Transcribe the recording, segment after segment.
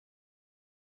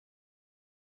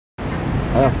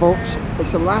Hiya folks,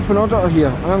 it's a Laughing Auditor here,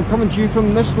 and I'm coming to you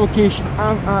from this location.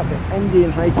 I'm at the Indian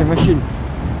High Commission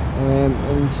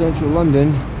in central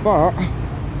London, but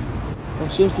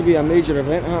there seems to be a major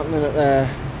event happening at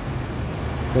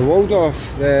the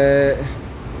Waldorf, a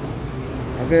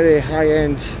very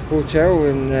high-end hotel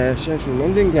in central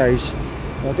London, guys.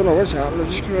 I don't know what's happening. I've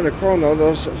just come around the corner,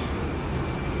 there's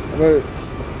about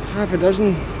half a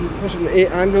dozen, possibly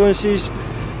 8 ambulances,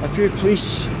 a few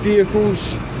police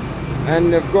vehicles,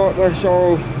 and they've got this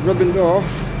all ribboned off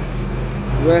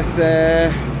with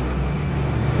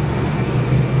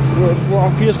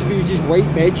what appears to be just white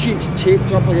bed sheets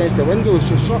taped up against the windows.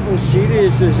 So something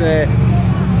serious has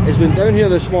been down here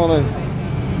this morning.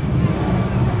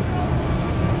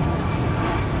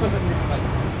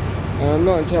 I'm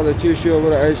not entirely too sure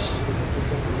what it is.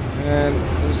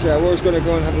 I was going to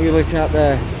go and have a wee look at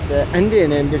the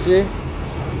Indian embassy.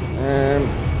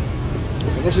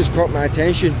 But this has caught my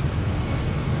attention.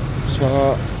 So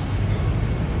I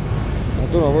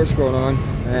don't know what's going on.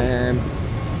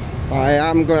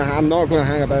 I'm not going to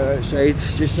hang about outside,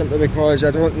 just simply because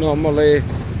I don't normally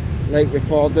like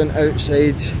recording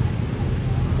outside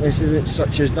incidents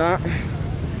such as that.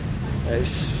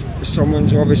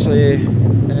 Someone's obviously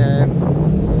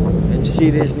in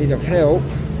serious need of help,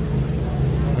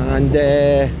 and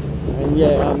yeah,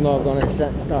 I'm not going to sit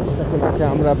and start sticking my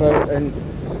camera about and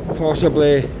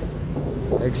possibly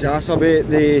exacerbate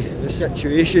the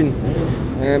situation.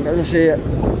 As I say,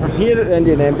 I'm here at the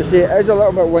Indian Embassy. It is a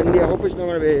little bit windy. I hope it's not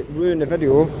going to ruin the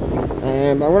video.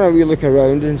 I want to look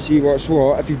around and see what's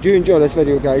what. If you do enjoy this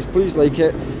video, guys, please like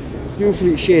it, feel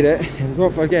free to share it, and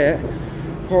don't forget,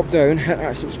 pop down, hit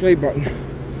that subscribe button.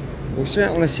 We'll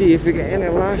certainly see if we get any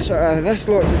laughs out of this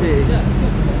lot today.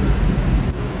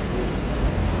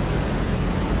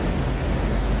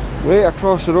 Right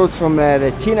across the road from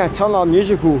the Tina Turner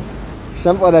musical,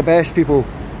 Simply the Best, people.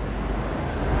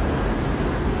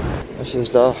 This is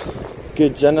the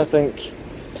goods in, I think.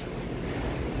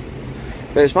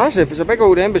 But it's massive, it's a big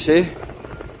old embassy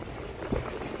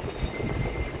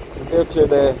compared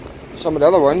to some of the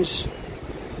other ones. I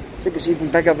think it's even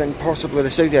bigger than possibly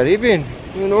the Saudi Arabian,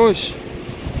 who knows?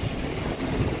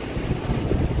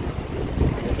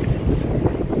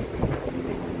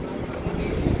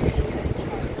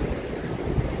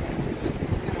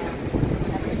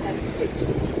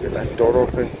 Get that door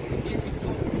open.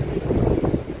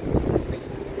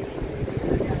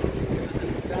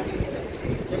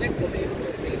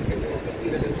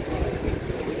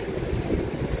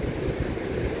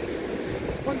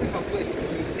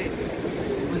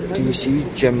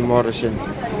 DC Jim Morrison,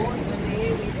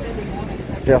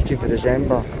 13th of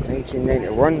December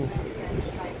 1991.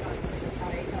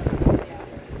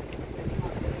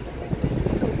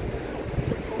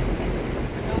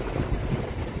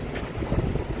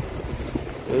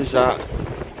 Who's that?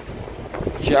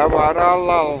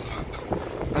 Jawaharlal.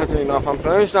 I don't even know if I'm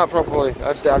pronouncing that properly.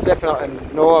 I definitely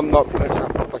know I'm not pronouncing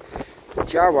that properly.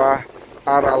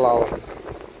 Jawaharlal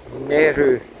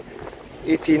Nehru,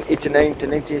 1889 to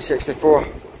 1964.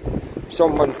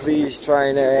 Someone please try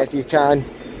and, if you can,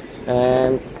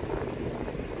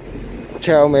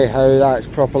 tell me how that's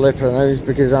properly pronounced,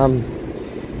 because I'm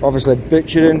obviously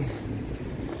butchering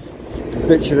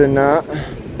that.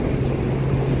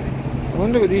 I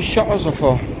wonder what these shutters are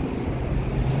for.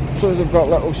 So they've got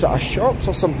little sort of shops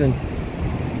or something.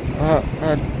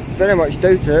 I very much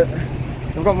doubt it.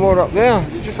 They've got more up there.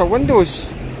 They're just for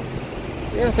windows.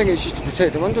 Yeah, I think it's just to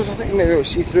protect the windows. I think you might be able to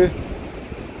see through.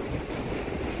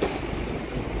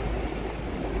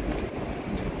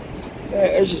 Yeah,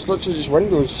 it is. It's literally just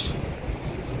windows. So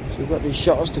we've got these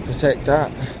shutters to protect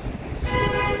that.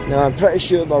 Now, I'm pretty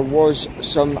sure there was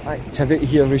some activity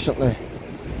here recently.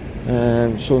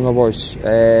 So there was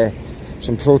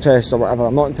some protests or whatever.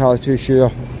 I'm not entirely too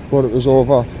sure what it was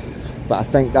over, but I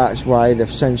think that's why they've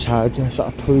since had a sort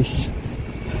of police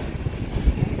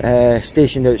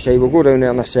stationed outside. We'll go down there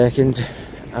in a second,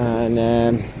 and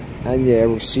yeah,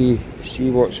 we'll see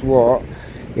what's what.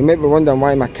 You might be wondering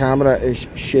why my camera is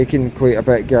shaking quite a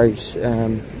bit, guys,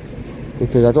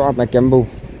 because I don't have my gimbal,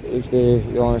 is the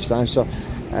honest answer.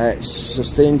 It's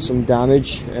sustained some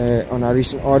damage on a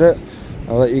recent audit.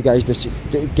 I'll let you guys just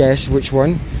guess which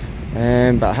one,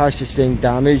 but it has sustained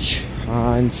damage,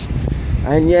 and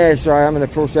yeah, so I am in the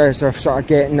process of sort of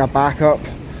getting a backup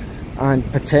and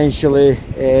potentially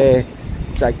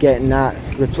sort of getting that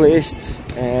replaced,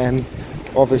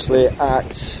 obviously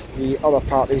at the other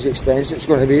party's expense it's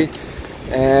going to be,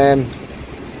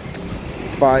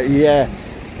 but yeah,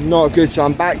 not good. So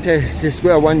I'm back to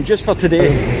square one just for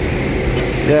today.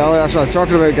 Yeah, that's what I'm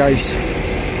talking about, guys.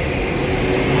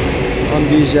 On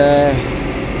these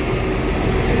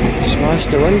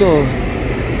Smashed the window.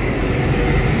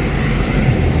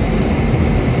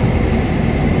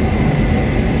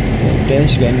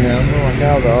 Desk in there, oh my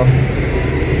god though.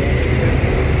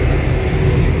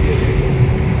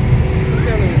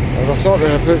 I thought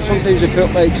they put, sometimes they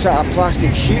put like sort of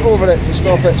plastic sheet over it to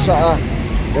stop it sort of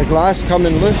the glass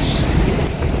coming loose.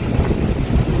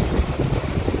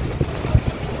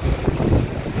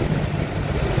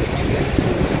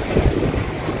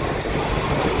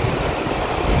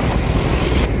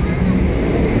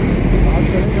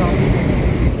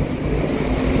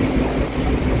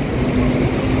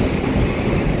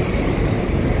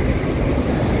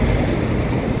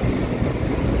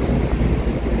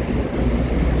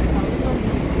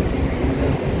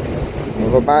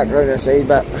 We'll go back round the side,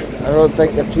 but I don't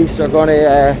think the police are going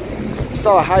to.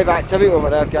 Still a hive activity over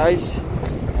there, guys.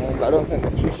 But I don't think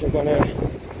the police are going to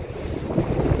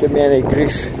give me any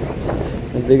grief.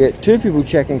 As they get two people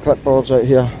checking clipboards out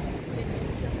here.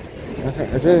 I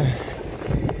think they do.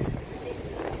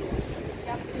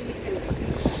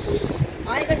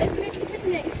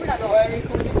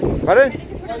 Pardon?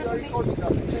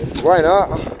 Why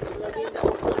not?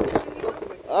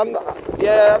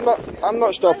 I'm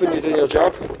not stopping you doing your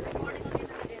job.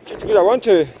 Just because I want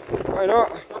to. Why not?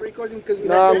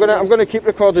 No, I'm gonna keep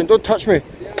recording. Don't touch me.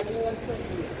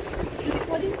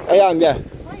 I am, yeah.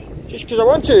 Just because I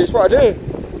want to. It's what I do.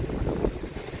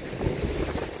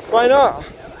 Why not?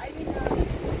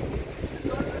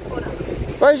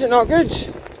 Why is it not good?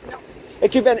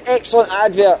 It could be an excellent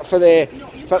advert for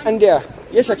India.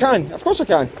 Yes, I can. Of course I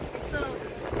can.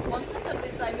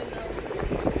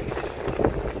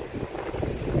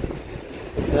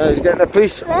 He's getting the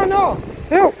police. Oh no!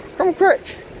 Help! Come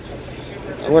quick!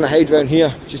 I'm going to hide round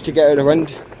here just to get out of the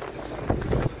wind.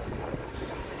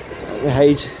 Let me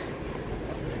hide.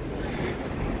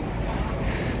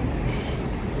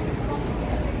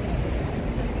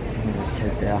 There's a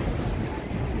kid there.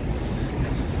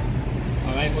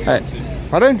 Alright, what are you up to?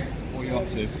 Pardon? What are you up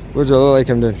to? What does it look like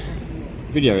I'm doing?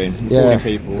 Videoing, Yeah, recording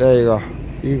people. there you go.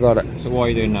 You got it. So why are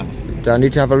you doing that? Do I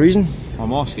need to have a reason?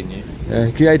 I'm asking you.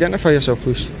 Can you identify yourself,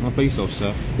 please? I'm a police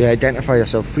officer. Yeah, identify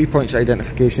yourself. 3 points of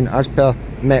identification as per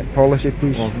Met policy,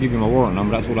 please. Well, I can give you my warrant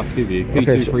number, that's all I have to give you. Okay,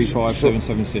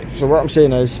 P235776. So what I'm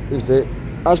saying is that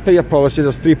as per your policy,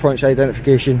 there's 3 points of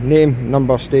identification: name,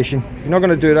 number, station. You're not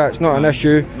going to do that. It's not an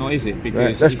issue. Not is it? Because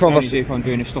right, this it's only if I'm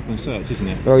doing a stop and search, isn't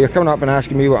it? Well, you're coming up and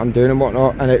asking me what I'm doing and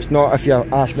whatnot, and it's not if you're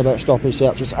asking about stop and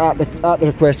search. It's at the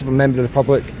request of a member of the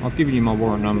public. I've given you my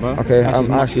warrant number. Okay, that's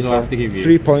I'm asking for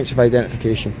 3 points of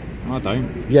identification. I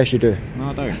don't. Yes, you do.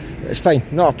 No, I don't. It's fine,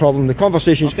 not a problem. The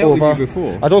conversation's I've dealt over. with you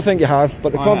before. I don't think you have,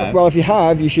 but well, if you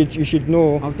have, you should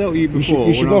know. I've dealt with you before.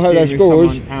 You should know how this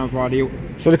goes.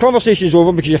 So the conversation is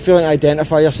over because you're failing to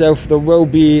identify yourself. There will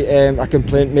be a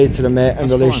complaint made to the Met in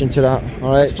relation to that.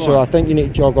 All right. So I think you need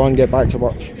to jog on, and get back to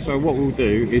work. So what we'll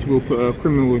do is we'll put a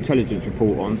criminal intelligence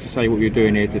report on to say what you're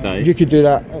doing here today. You could do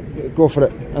that. Go for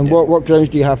it. And yeah. what grounds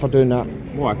do you have for doing that?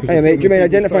 Why? Hey mate, do you mind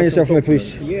identifying yourself for me,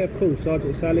 please? Yeah, of course.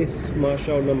 Sergeant Salis,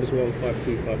 Marshall, numbers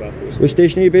 1525 Alpha. What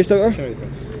station are you based out of? Charing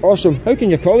Cross. Awesome. How can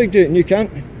your colleague do it and you can't?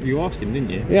 You asked him, didn't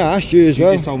you? Yeah, I asked you as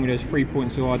well. You just told me there's 3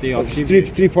 points of ID.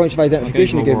 Three points of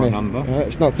identification you gave me.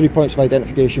 It's not 3 points of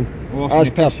identification. Well, as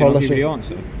per policy. I'll give you the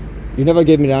answer. You never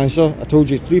gave me the answer. I told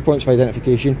you 3 points of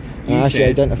identification and I asked you to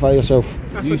identify yourself.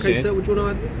 That's okay, sir. Would you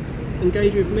want to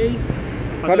engage with me?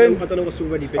 I don't know what's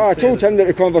already been said. I told him that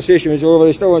the conversation was over.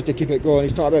 He still wants to keep it going.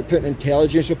 He's talking about putting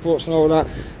intelligence reports and all that.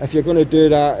 If you're going to do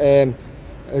that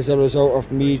as a result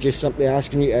of me just simply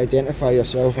asking you to identify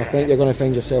yourself, I think you're going to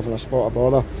find yourself in a spot of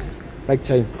bother. Big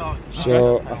time.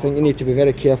 So I think you need to be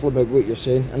very careful about what you're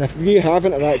saying. And if you have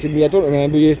interacted with me, I don't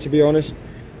remember you, to be honest.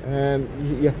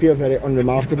 You appear very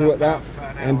unremarkable at that.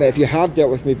 But if you have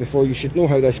dealt with me before, you should know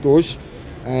how this goes.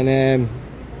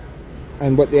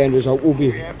 And what the end result will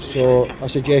be. So I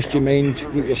suggest you mind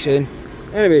what you're saying.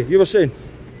 Anyway, you were saying?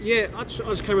 Yeah, I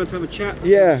just came around to have a chat.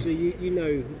 Yeah. So you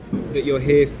know that you're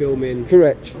here filming.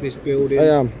 Correct. This building. I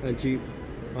am. And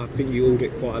I think you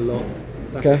audit quite a lot.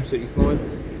 That's okay. Absolutely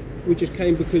fine. We just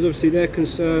came because obviously they're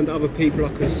concerned, other people are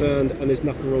concerned, and there's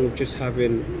nothing wrong with just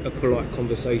having a polite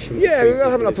conversation. Yeah, we were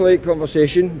having a polite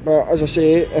conversation, but as I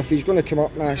say, if he's going to come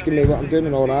up and asking me what I'm doing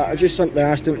and all that, I just simply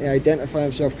asked him to identify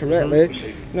himself correctly.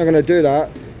 I'm not going to do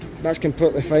that. That's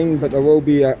completely fine, but there will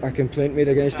be a complaint made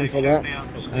against him for that.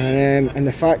 And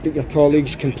the fact that your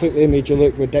colleagues completely made you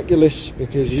look ridiculous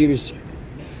because he was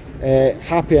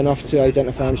happy enough to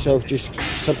identify himself just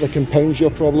simply compounds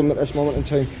your problem at this moment in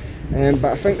time.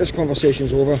 But I think this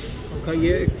conversation's over. Okay,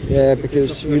 yeah. Yeah,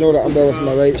 because you know that I'm well within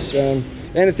my rights.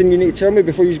 Anything you need to tell me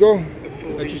before you go?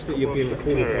 just that you're being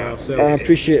recorded by ourselves. I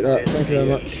appreciate that. Thank you very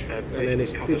much. And then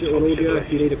it's digital audio.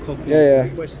 If you need a copy, Yeah.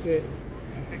 request it.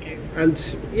 And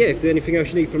yeah, if there's anything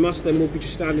else you need from us, then we'll be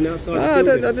just standing outside. I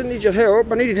didn't need your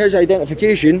help. I needed his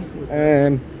identification.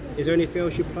 Is there anything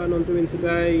else you plan on doing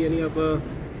today? Any other?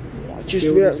 Just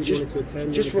buildings you wanted to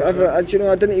attend, just anything whatever. like You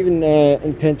know, I didn't even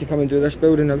intend to come and do this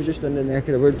building. I was just in the neck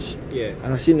of the woods, Yeah.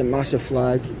 and I seen the massive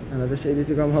flag, and I decided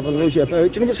to come have a nosy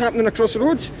about. Do you know what's happening across the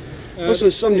road? Looks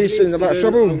like somebody's in a bit of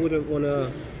trouble. I wouldn't want to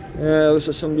Looks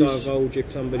like somebody's. divulge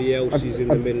if somebody else is in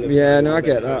the middle of. Yeah, something no, I like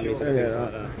get their that. families I and get things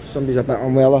that. like Somebody's a bit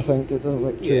unwell. I think it doesn't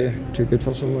look too good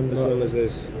for someone. As But long as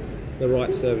there's the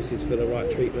right services for the right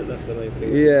treatment, that's the main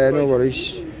thing. yeah, no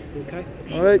worries. Okay.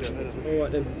 All right. All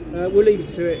right then. We'll leave you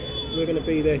to it. We're going to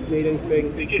be there if you need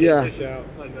anything. Yeah. Just shout.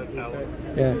 Okay.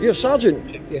 Yeah, you're a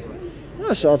sergeant. Yeah.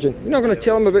 Not a sergeant. You're not going to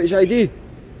tell him about his ID.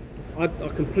 I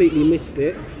completely missed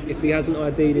it. If he hasn't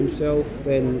ID'd himself,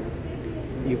 then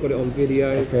you've got it on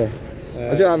video. Okay.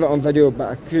 I do have it on video, but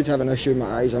I could have an issue with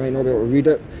my eyes. I might not be able to read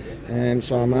it.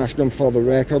 So I'm asking him for the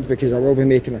record because I will be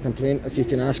making a complaint. If you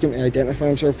can ask him to identify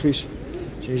himself, please.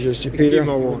 So he's your superior.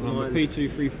 My warrant number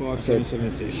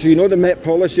P235776. So you know the Met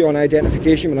policy on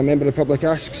identification when a member of the public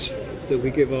asks? That we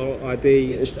give our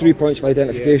ID. It's 3 points of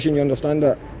identification, you understand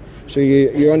that? So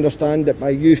you understand that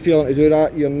by you failing to do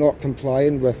that, you're not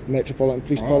complying with Metropolitan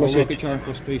Police policy. I work at Charing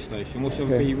Cross Police Station. What's the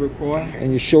other thing you require?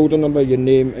 And your shoulder number, your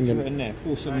name, and your Written there,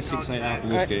 4768 Alpha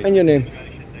Whiskey. and your name.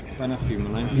 Don't have to give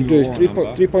my name. You do.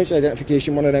 3 points of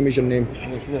identification. One of them is your name.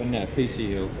 What's written there? PC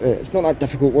Hill. It's not that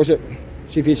difficult, was it?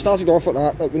 So if you started off at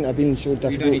that, that wouldn't have been so You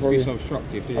difficult don't need to for be you. so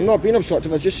obstructive, do you? I'm not being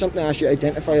obstructive. I just simply asked you to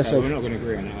identify yourself. We're not going to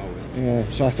agree on that, are we? Yeah.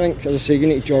 So I think, as I say, you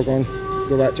need to jog on,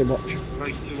 go back to work.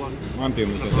 I'm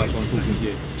doing my job, that's why I'm talking to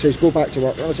you. Says go back to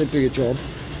work. When I said do your job,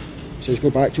 says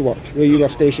go back to work. Where you were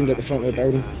stationed at the front of the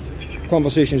building.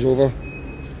 Conversation's over.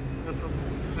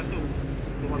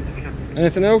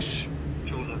 Anything else?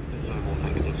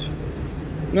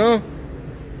 No?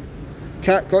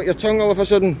 Cat got your tongue all of a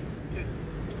sudden?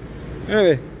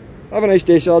 Anyway, have a nice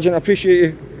day, Sergeant. I appreciate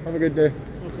you. Have a good day.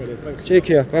 Okay then, thanks. Take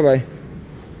care. Bye bye.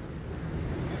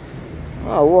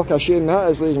 Ah, what a shame that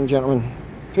is, ladies and gentlemen.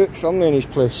 Put family in his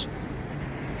place.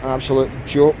 Absolute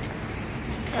joke.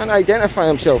 And identify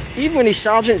himself. Even when his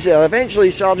sergeant's there, eventually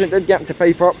his sergeant did get him to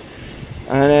pipe up.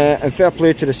 And fair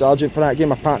play to the sergeant for that. Give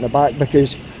him a pat on the back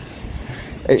because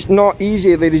it's not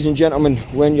easy, ladies and gentlemen,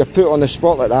 when you're put on the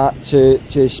spot like that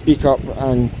to speak up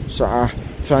and sort of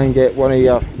try and get one of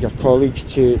your colleagues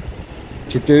to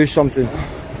do something.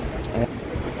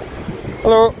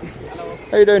 Hello. Hello.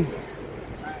 How you doing?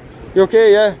 You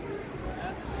okay, yeah?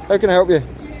 How can I help you?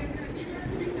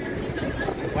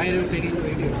 Why are you taking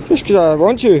video? Just because I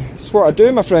want to. It's what I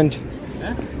do, my friend.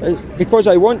 Huh? Because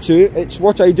I want to, it's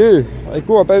what I do. I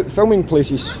go about filming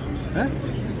places. Huh?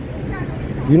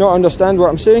 You not understand what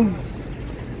I'm saying?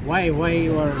 Why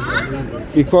you are doing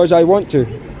this? Because I want to.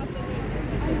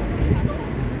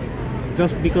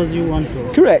 Just because you want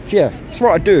to? Correct, yeah. It's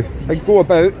what I do. I go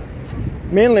about,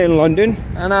 mainly in London,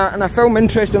 and I film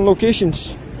interesting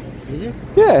locations. Is it?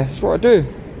 Yeah, it's what I do.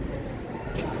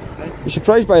 You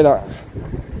surprised by that?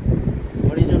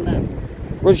 What is your name?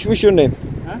 What's your name?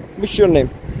 Huh? What's your name?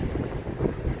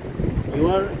 You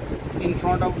are in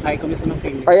front of High Commission of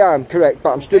English. I am, correct,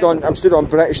 but I'm stood on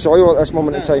British soil at this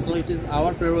moment in time. So it is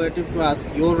our prerogative to ask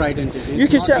your identity. You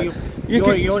can say you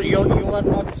are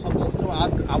not supposed to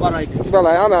ask our identity. Well,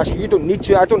 I am asking. You don't need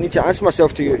to. I don't need to answer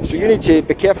myself to you. So you need to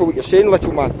be careful what you're saying,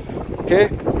 little man. Okay?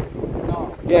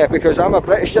 No. Yeah, because I'm a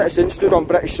British citizen, stood on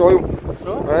British soil.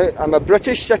 So? Right? I'm a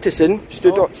British citizen,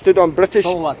 stood on British.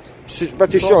 So what?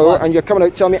 British So soil, what? and you're coming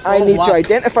out telling me I So need what? to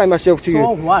identify myself to you.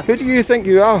 So what? Who do you think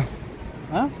you are?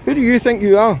 Huh? Who do you think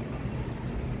you are?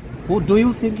 Who do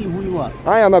you think who you are?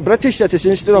 I am a British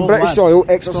citizen, stood So on British what? soil,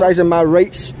 exercising my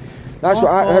rights. That's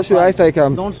who I think I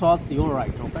am. Don't show us your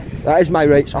right, okay? That is my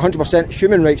rights, 100%.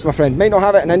 Human rights, my friend. Might not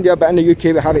have it in India, but in the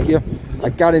UK we have it here. I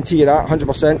guarantee you that,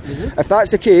 100%. If that's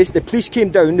the case, the police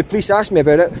came down, the police asked me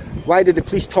about it. Why did the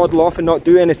police toddle off and not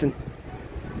do anything?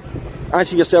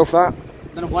 Answer yourself that.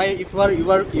 Then why, if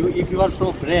you are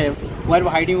so brave, why are you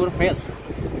hiding your face?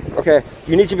 Okay,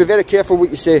 you need to be very careful what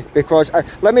you say because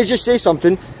let me just say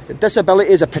something. Disability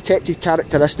is a protected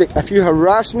characteristic. If you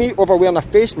harass me over wearing a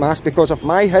face mask because of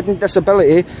my hidden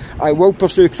disability, I will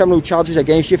pursue criminal charges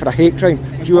against you for a hate crime.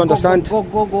 Do you understand?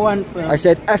 Go and. I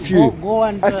said if you. Go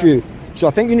and. If you. So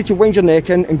I think you need to wind your neck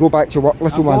in and go back to work,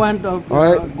 little man.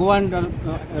 Go and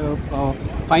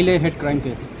file a hate crime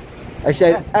case. I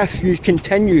said if you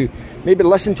continue, maybe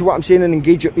listen to what I'm saying and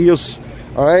engage your ears.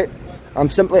 All right. I'm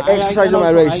simply exercising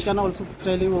my rights. I can also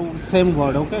tell you same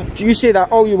word, okay? Do you say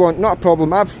that all you want? Not a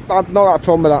problem. I've not got a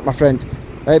problem with that, my friend.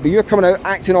 Right, but you're coming out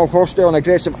acting all hostile and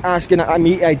aggressive, asking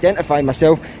me to identify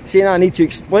myself, saying I need to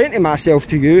explain to myself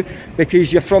to you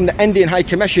because you're from the Indian High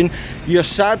Commission. You're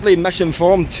sadly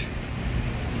misinformed.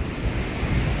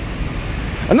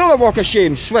 Another walk of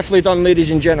shame, swiftly done, ladies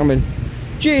and gentlemen.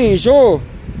 Jeez, oh.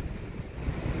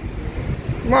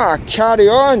 Carry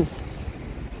on.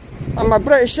 I'm a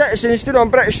British citizen, stood on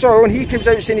British soil, and he comes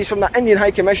out saying he's from the Indian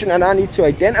High Commission and I need to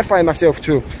identify myself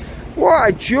to. What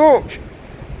a joke.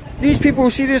 These people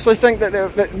seriously think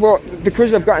that what,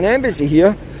 because they've got an embassy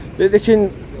here, that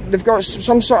they've got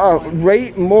some sort of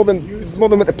right more than what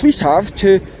the police have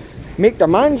to make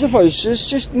demands of us. It's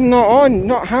just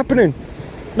not happening.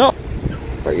 No.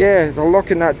 But yeah, they're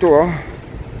locking that door.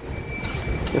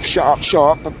 They've shut up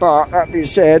shop, but that being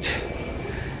said,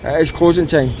 it is closing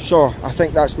time. So I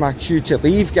think that's my cue to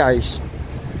leave, guys.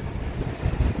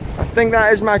 I think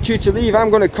that is my cue to leave. I'm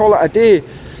going to call it a day.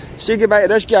 Say goodbye to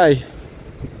this guy.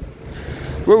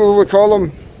 What will we call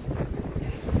him?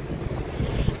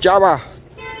 Jabba.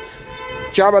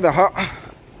 Jabba the Hutt.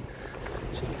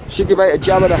 Say goodbye to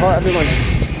Jabba the Hutt, everyone.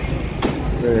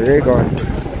 Where are they going?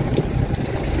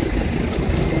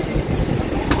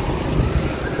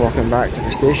 Walking back to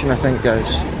the station, I think,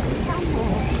 guys.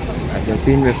 And they've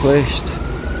been replaced.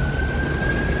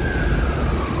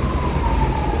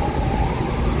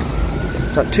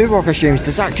 Is that 2 walk of shames?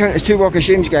 Does that count as 2 walk of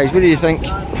shames, guys? What do you think?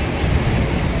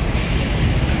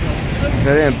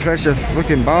 Very impressive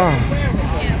looking bar.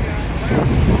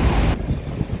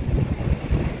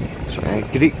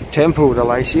 Greek temple, the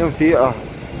Lyceum Theatre,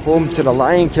 home to the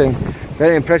Lion King.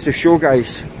 Very impressive show,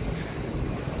 guys.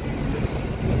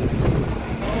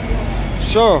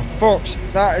 So, folks,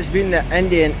 that has been the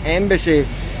Indian Embassy.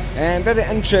 Very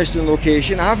interesting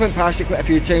location. I haven't passed it quite a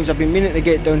few times. I've been meaning to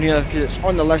get down here because it's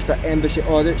on the list of embassy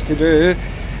audits to do.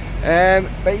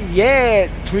 But yeah,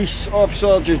 the police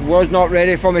officer just was not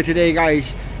ready for me today,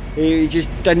 guys. He just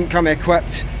didn't come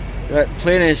equipped,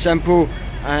 plain and simple.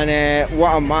 And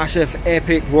what a massive,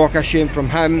 epic walk of shame from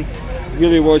him.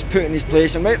 Really was put in his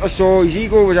place, and rightly so. His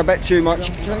ego was a bit too much.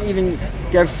 He couldn't even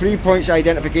give 3 points of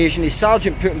identification. His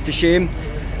sergeant put him to shame,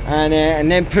 and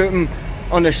then put him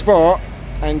on the spot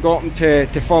and got him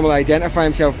to formally identify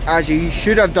himself, as he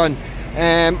should have done.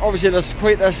 Obviously there's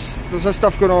this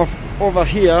stuff going off over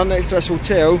here next to this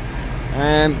hotel,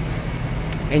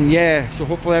 and yeah, so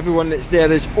hopefully everyone that's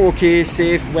there is okay,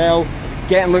 safe, well,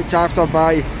 getting looked after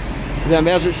by the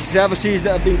emergency services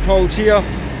that have been called here.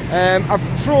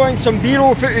 I've thrown in some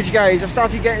B-roll footage, guys. I've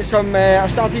started getting some, I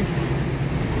started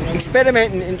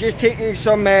experimenting and just taking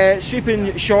some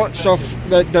sweeping shots of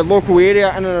the local area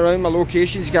in and around my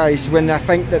locations, guys, when I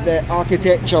think that the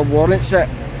architecture warrants it,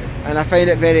 and I find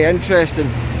it very interesting.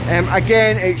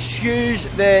 Again, excuse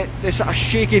the sort of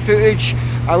shaky footage.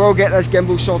 I will get this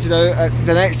gimbal sorted out.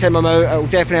 The next time I'm out, I'll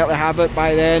definitely have it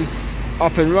by then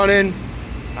up and running.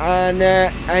 And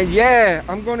yeah,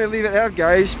 I'm going to leave it there,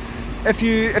 guys. If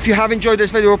you have enjoyed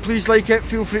this video, please like it,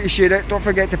 feel free to share it. Don't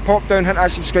forget to pop down, hit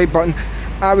that subscribe button.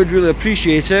 I would really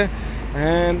appreciate it.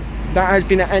 That has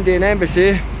been at Indian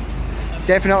Embassy.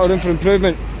 Definitely room for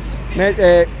improvement.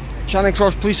 Charing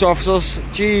Cross police officers,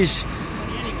 geez,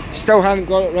 still haven't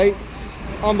got it right.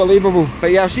 Unbelievable.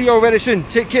 But yeah, I'll see you all very soon.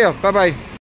 Take care. Bye bye.